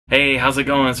Hey, how's it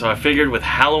going? So I figured with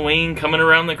Halloween coming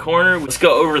around the corner, let's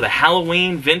go over the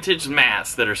Halloween vintage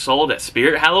masks that are sold at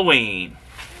Spirit Halloween.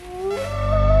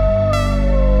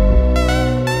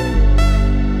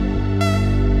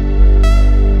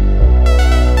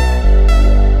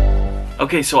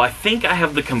 Okay, so I think I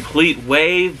have the complete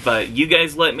wave, but you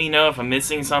guys let me know if I'm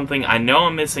missing something. I know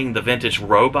I'm missing the vintage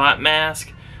robot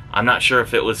mask. I'm not sure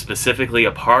if it was specifically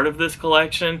a part of this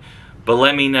collection, but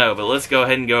let me know. But let's go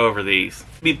ahead and go over these.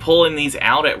 I'll be pulling these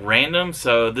out at random,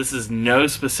 so this is no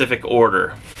specific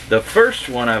order. The first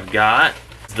one I've got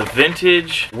is the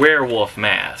vintage werewolf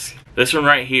mask. This one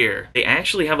right here. They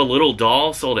actually have a little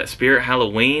doll sold at Spirit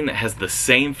Halloween that has the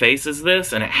same face as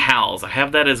this, and it howls. I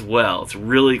have that as well. It's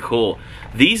really cool.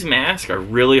 These masks are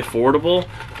really affordable,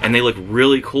 and they look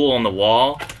really cool on the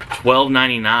wall.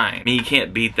 $12.99. I mean, you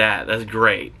can't beat that. That's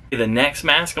great. The next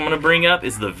mask I'm going to bring up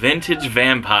is the vintage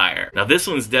vampire. Now, this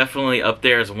one's definitely up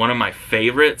there as one of my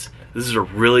favorites. This is a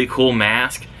really cool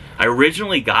mask. I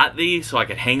originally got these so I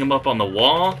could hang them up on the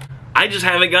wall. I just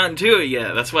haven't gotten to it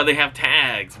yet. That's why they have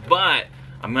tags. But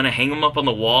I'm going to hang them up on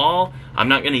the wall. I'm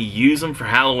not going to use them for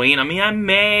Halloween. I mean, I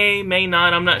may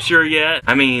not. I'm not sure yet.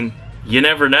 I mean, you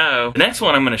never know. The next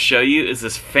one I'm going to show you is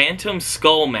this Phantom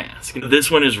Skull mask.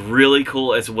 This one is really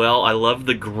cool as well. I love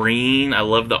the green. I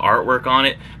love the artwork on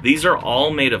it. These are all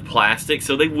made of plastic,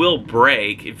 so they will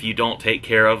break if you don't take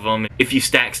care of them, if you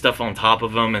stack stuff on top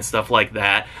of them and stuff like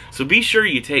that. So be sure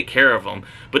you take care of them.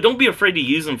 But don't be afraid to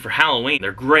use them for Halloween.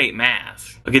 They're great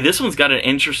masks. Okay, this one's got an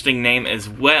interesting name as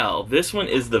well. This one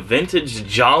is the vintage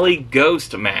Jolly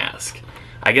Ghost mask.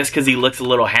 I guess because he looks a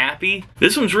little happy.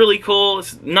 This one's really cool.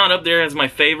 It's not up there as my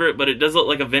favorite, but it does look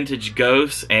like a vintage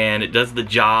ghost, and it does the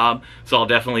job. So I'll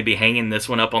definitely be hanging this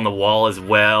one up on the wall as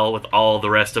well with all the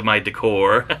rest of my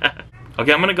decor.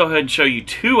 Okay, I'm going to go ahead and show you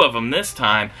two of them this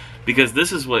time because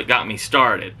this is what got me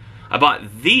started. I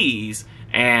bought these,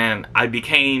 and I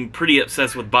became pretty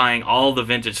obsessed with buying all the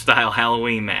vintage style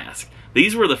Halloween masks.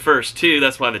 These were the first two,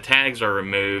 that's why the tags are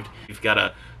removed. You've got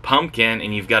a pumpkin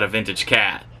and you've got a vintage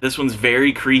cat. This one's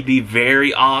very creepy,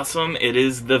 very awesome. It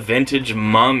is the vintage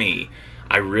mummy.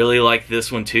 I really like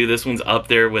this one too. This one's up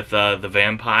there with the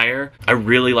vampire. I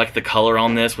really like the color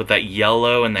on this with that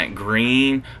yellow and that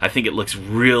green. I think it looks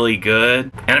really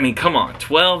good. And I mean, come on,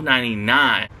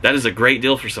 $12.99. That is a great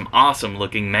deal for some awesome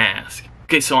looking masks.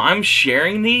 Okay, so I'm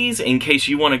sharing these in case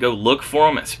you want to go look for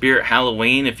them at Spirit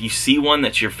Halloween. If you see one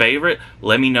that's your favorite,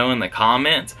 let me know in the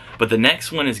comments. But the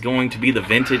next one is going to be the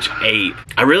vintage ape.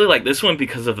 I really like this one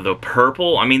because of the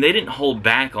purple. I mean, they didn't hold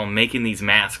back on making these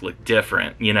masks look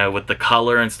different, you know, with the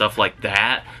color and stuff like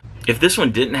that. If this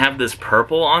one didn't have this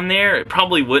purple on there, it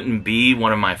probably wouldn't be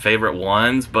one of my favorite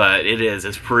ones, but it is.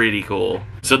 It's pretty cool.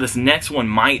 So this next one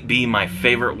might be my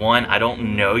favorite one. I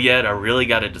don't know yet. I really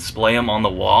got to display them on the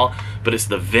wall, but it's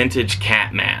the vintage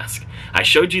cat mask. I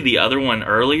showed you the other one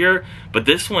earlier, but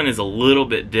this one is a little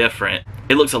bit different.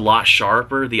 It looks a lot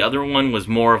sharper. The other one was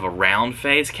more of a round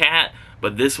face cat,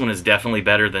 but this one is definitely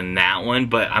better than that one.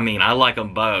 But I mean, I like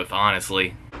them both,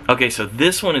 honestly. Okay, so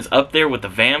this one is up there with the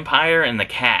vampire and the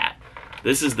cat.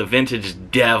 This is the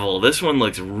vintage devil. This one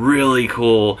looks really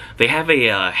cool. They have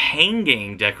a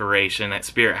hanging decoration at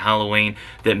Spirit Halloween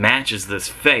that matches this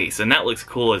face, and that looks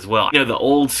cool as well. You know, the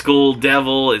old school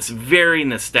devil, it's very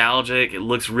nostalgic. It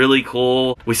looks really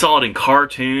cool. We saw it in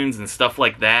cartoons and stuff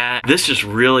like that. This just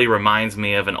really reminds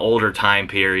me of an older time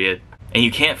period. And you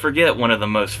can't forget one of the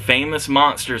most famous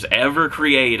monsters ever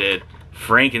created,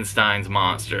 Frankenstein's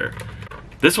monster.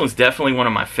 This one's definitely one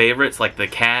of my favorites, like the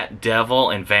cat, devil,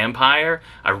 and vampire.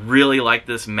 I really like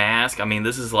this mask. I mean,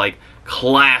 this is like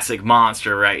classic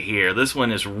monster right here. This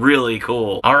one is really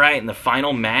cool. Alright, and the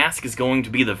final mask is going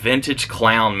to be the vintage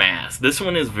clown mask. This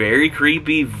one is very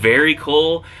creepy, very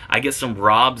cool. I get some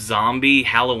Rob Zombie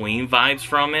Halloween vibes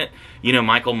from it. You know,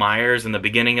 Michael Myers in the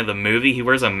beginning of the movie, he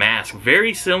wears a mask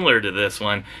very similar to this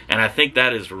one, and I think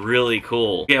that is really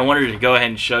coul. Okay, I wanted to go ahead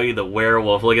and show you the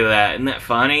werewolf. Look at that. Isn't that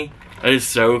funny? That is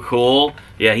so cool.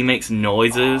 Yeah, he makes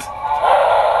noises.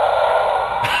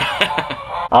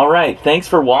 Alright, thanks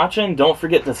for watching. Don't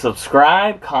forget to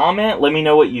subscribe, comment, let me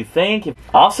know what you think.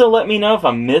 Also, let me know if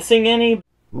I'm missing any.